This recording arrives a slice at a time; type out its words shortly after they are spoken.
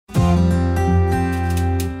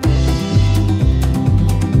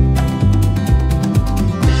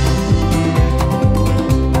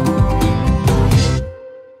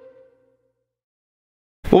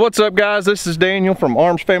Well, what's up guys, this is Daniel from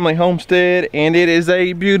Arms Family Homestead, and it is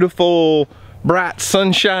a beautiful, bright,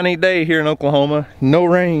 sunshiny day here in Oklahoma. No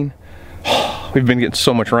rain. We've been getting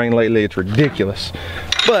so much rain lately, it's ridiculous.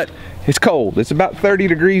 But it's cold. It's about 30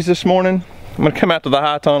 degrees this morning. I'm gonna come out to the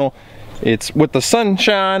high tunnel. It's with the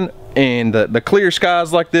sunshine and the clear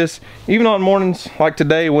skies like this, even on mornings like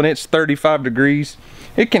today when it's 35 degrees,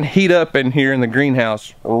 it can heat up in here in the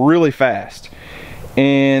greenhouse really fast.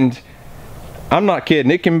 And I'm not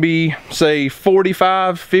kidding, it can be, say,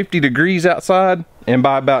 45, 50 degrees outside, and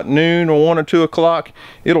by about noon or 1 or 2 o'clock,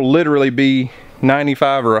 it'll literally be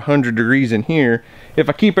 95 or 100 degrees in here if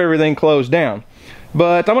I keep everything closed down.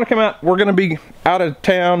 But I'm gonna come out, we're gonna be out of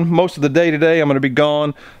town most of the day today. I'm gonna be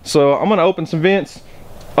gone. So I'm gonna open some vents,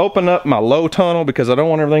 open up my low tunnel because I don't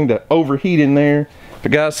want everything to overheat in there.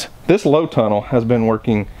 But guys, this low tunnel has been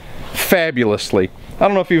working fabulously. I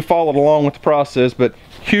don't know if you've followed along with the process, but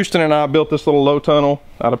Houston and I built this little low tunnel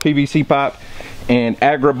out of PVC pipe and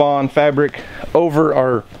Agribond fabric over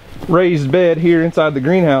our raised bed here inside the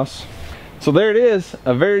greenhouse. So there it is,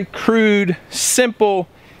 a very crude, simple,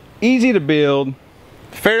 easy to build,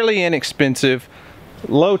 fairly inexpensive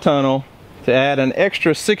low tunnel to add an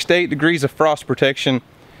extra 6 to 8 degrees of frost protection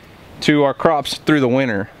to our crops through the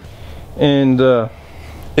winter. And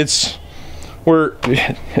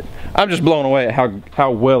I'm just blown away at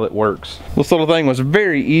how well it works. This little thing was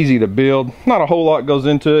very easy to build. Not a whole lot goes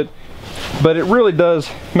into it, but it really does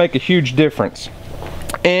make a huge difference.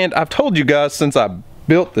 And I've told you guys since I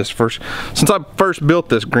first built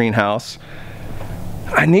this greenhouse,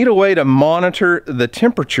 I need a way to monitor the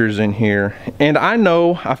temperatures in here. And I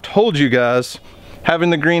know I've told you guys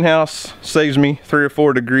having the greenhouse saves me 3 or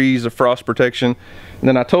 4 degrees of frost protection. And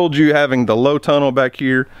then I told you having the low tunnel back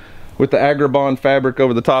here with the Agribond fabric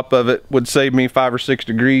over the top of it would save me 5 or 6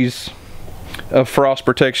 degrees of frost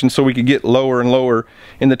protection, so we could get lower and lower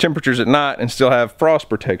in the temperatures at night and still have frost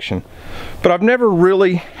protection. But I've never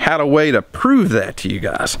really had a way to prove that to you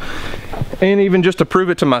guys, and even just to prove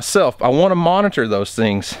it to myself. I want to monitor those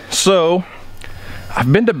things. So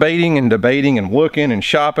I've been debating and looking and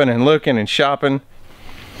shopping and looking and shopping,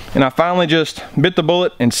 and I finally just bit the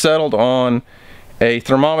bullet and settled on a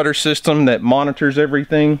thermometer system that monitors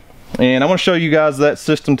everything. And I want to show you guys that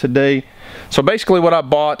system today. So basically what I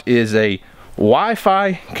bought is a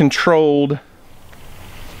Wi-Fi controlled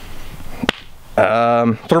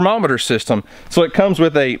thermometer system. So it comes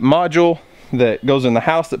with a module that goes in the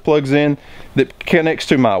house that plugs in, that connects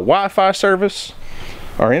to my Wi-Fi service,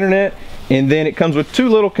 our internet, and then it comes with 2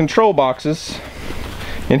 little control boxes.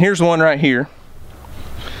 And here's one right here.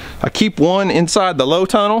 I keep one inside the low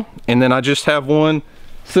tunnel, and then I just have one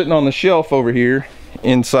sitting on the shelf over here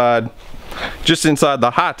just inside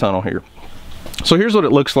the high tunnel here. So here's what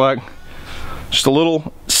it looks like. Just a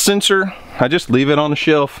little sensor. I just leave it on the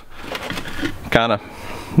shelf, kind of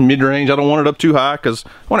mid-range. I don't want it up too high because I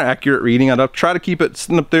want an accurate reading. I'd try to keep it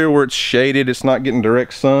sitting up there where it's shaded, it's not getting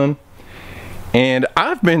direct sun. And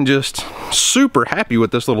I've been just super happy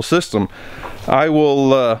with this little system.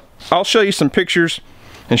 I'll show you some pictures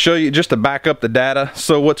and show you just to back up the data.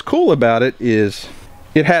 So what's cool about it is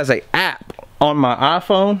it has an app on my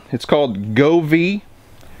iPhone. It's called Joby.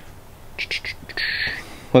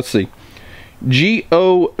 Let's see,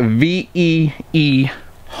 G-O-V-E-E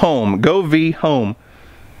Home, Joby Home.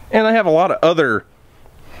 And they have a lot of other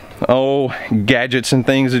gadgets and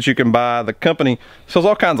things that you can buy. The company sells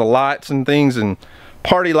all kinds of lights and things and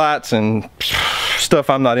party lights and stuff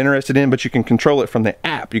I'm not interested in, but you can control it from the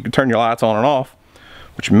app. You can turn your lights on and off,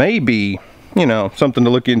 which may be, you know, something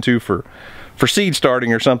to look into for seed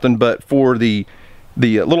starting or something. But for the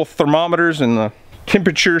little thermometers and the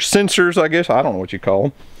temperature sensors, I guess, I don't know what you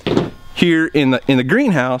call them, here in the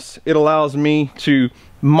greenhouse, it allows me to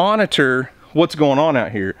monitor what's going on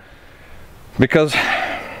out here. Because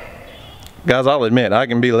guys, I'll admit, I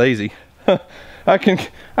can be lazy. I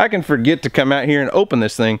can forget to come out here and open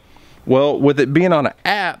this thing. Well, with it being on an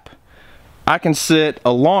app, I can set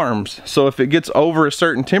alarms. So if it gets over a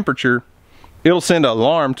certain temperature, it'll send an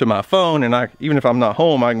alarm to my phone, and even if I'm not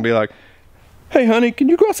home, I can be like, hey honey, can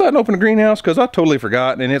you go outside and open the greenhouse? Because I totally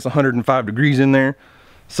forgot, and it's 105 degrees in there.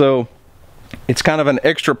 So it's kind of an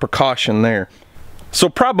extra precaution there. So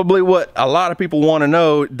probably what a lot of people want to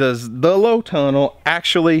know, does the low tunnel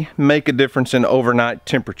actually make a difference in overnight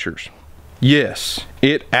temperatures? Yes,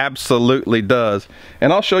 it absolutely does.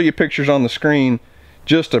 And I'll show you pictures on the screen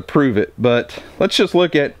just to prove it. But let's just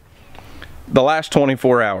look at the last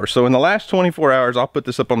 24 hours. So in the last 24 hours, I'll put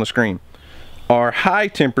this up on the screen. Our high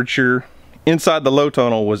temperature inside the low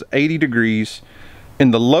tunnel was 80 degrees,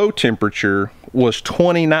 and the low temperature was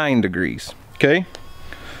 29 degrees. Okay,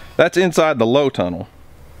 that's inside the low tunnel.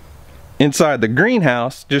 Inside the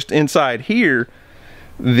greenhouse, just inside here,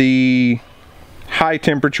 the high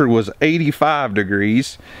temperature was 85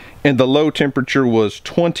 degrees and the low temperature was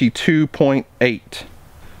 22.8.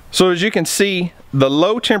 So as you can see, the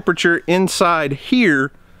low temperature inside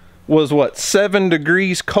here was what, 7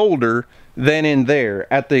 degrees colder than in there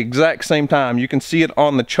at the exact same time. You can see it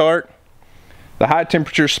on the chart. The high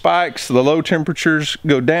temperature spikes, the low temperatures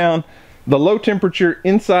go down. The low temperature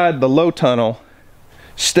inside the low tunnel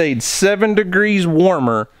stayed 7 degrees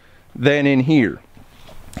warmer than in here.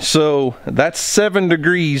 So that's 7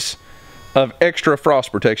 degrees of extra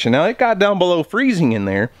frost protection. Now it got down below freezing in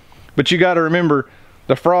there, but you got to remember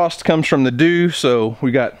the frost comes from the dew, so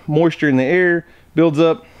we got moisture in the air, builds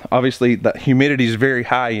up. Obviously the humidity is very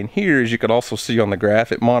high in here, as you could also see on the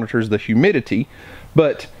graph. It monitors the humidity,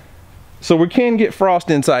 but so we can get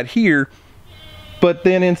frost inside here, but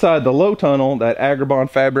then inside the low tunnel, that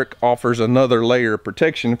Agribond fabric offers another layer of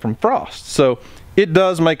protection from frost. So it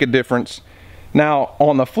does make a difference. Now,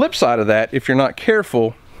 on the flip side of that, if you're not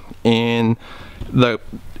careful, in the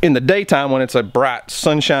daytime when it's a bright,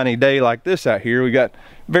 sunshiny day like this out here, we got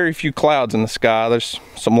very few clouds in the sky. There's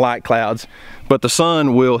some light clouds, but the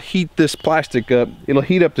sun will heat this plastic up. It'll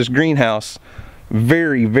heat up this greenhouse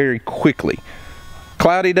very, very quickly.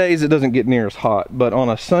 Cloudy days, it doesn't get near as hot, but on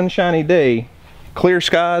a sunshiny day, clear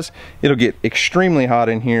skies, it'll get extremely hot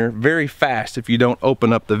in here very fast if you don't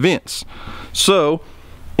open up the vents. So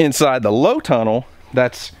inside the low tunnel,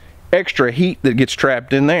 that's extra heat that gets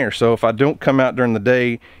trapped in there. So if I don't come out during the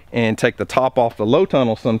day and take the top off the low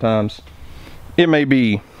tunnel, sometimes it may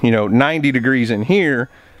be, you know, 90 degrees in here,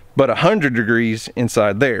 but 100 degrees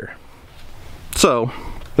inside there. So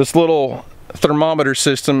this little thermometer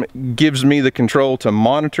system gives me the control to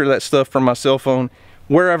monitor that stuff from my cell phone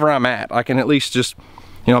wherever I'm at. I can at least just,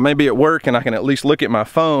 you know, maybe at work, and I can at least look at my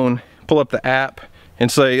phone, pull up the app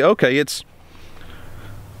and say, okay, it's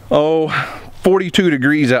 42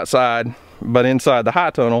 degrees outside, but inside the high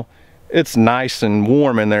tunnel it's nice and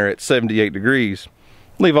warm in there at 78 degrees.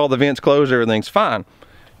 Leave all the vents closed, everything's fine.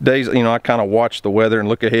 Days, you know, I kind of watch the weather and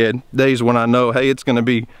look ahead. Days when I know, hey, it's going to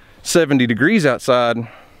be 70 degrees outside,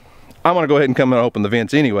 I'm going to go ahead and come and open the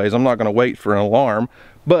vents anyways. I'm not going to wait for an alarm.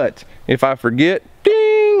 But if I forget,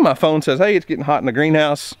 ding, my phone says, hey, it's getting hot in the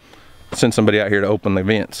greenhouse. Send somebody out here to open the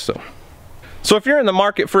vents. So if you're in the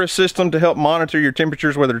market for a system to help monitor your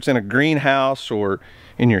temperatures, whether it's in a greenhouse or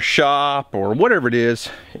in your shop or whatever it is,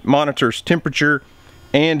 it monitors temperature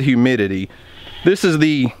and humidity. This is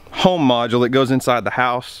the home module that goes inside the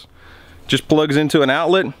house. Just plugs into an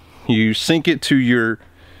outlet. You sync it to your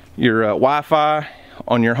Wi-Fi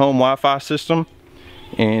on your home Wi-Fi system,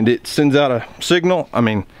 and it sends out a signal. I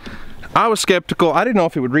mean, I was skeptical. I didn't know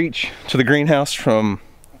if it would reach to the greenhouse from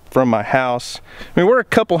my house. I mean, we're a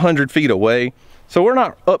couple 100 feet away, so we're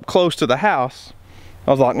not up close to the house.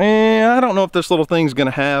 I was like, I don't know if this little thing's gonna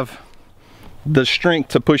have the strength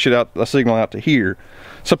to push it out, the signal out to here.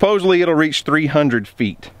 Supposedly it'll reach 300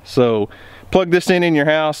 feet. So plug this in your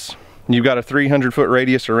house. You've got a 300-foot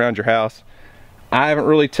radius around your house. I haven't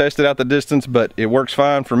really tested out the distance, but it works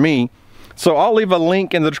fine for me. So I'll leave a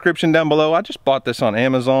link in the description down below. I just bought this on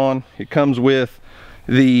Amazon. It comes with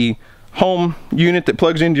the home unit that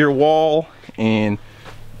plugs into your wall and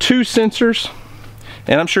 2 sensors.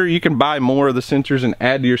 And I'm sure you can buy more of the sensors and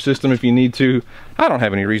add to your system if you need to. I don't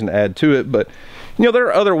have any reason to add to it, but you know, there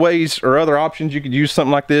are other ways or other options you could use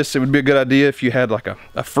something like this. It would be a good idea if you had like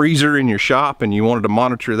a freezer in your shop and you wanted to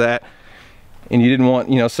monitor that, and you didn't want,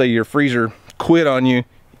 you know, say your freezer quit on you,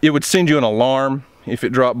 it would send you an alarm if it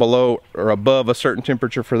dropped below or above a certain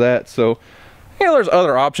temperature for that. So, you know, there's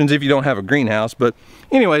other options if you don't have a greenhouse. But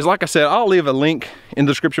anyways, like I said, I'll leave a link in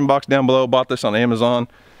the description box down below. Bought this on Amazon.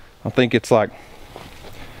 I think it's like,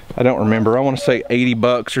 I don't remember, I want to say 80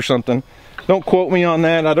 bucks or something. Don't quote me on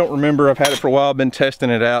that. I don't remember. I've had it for a while. I've been testing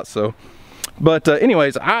it out. So, but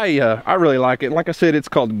anyways, I really like it. Like I said, it's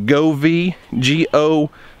called Govee, G-O-V-E-E,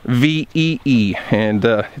 and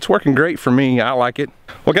it's working great for me. I like it.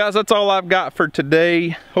 Well, guys, that's all I've got for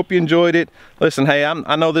today. Hope you enjoyed it. Listen, hey,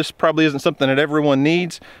 I know this probably isn't something that everyone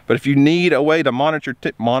needs, but if you need a way to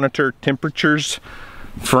monitor temperatures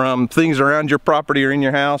from things around your property or in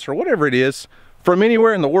your house or whatever it is, from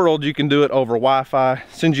anywhere in the world, you can do it over Wi-Fi.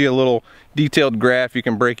 Send you a little detailed graph. You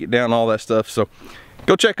can break it down, all that stuff. So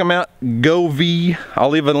go check them out. Govee. I'll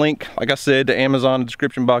leave a link, like I said, to Amazon in the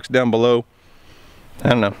description box down below. I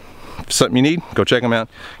don't know. If it's something you need, go check them out.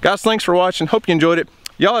 Guys, thanks for watching. Hope you enjoyed it.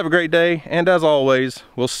 Y'all have a great day. And as always,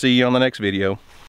 we'll see you on the next video.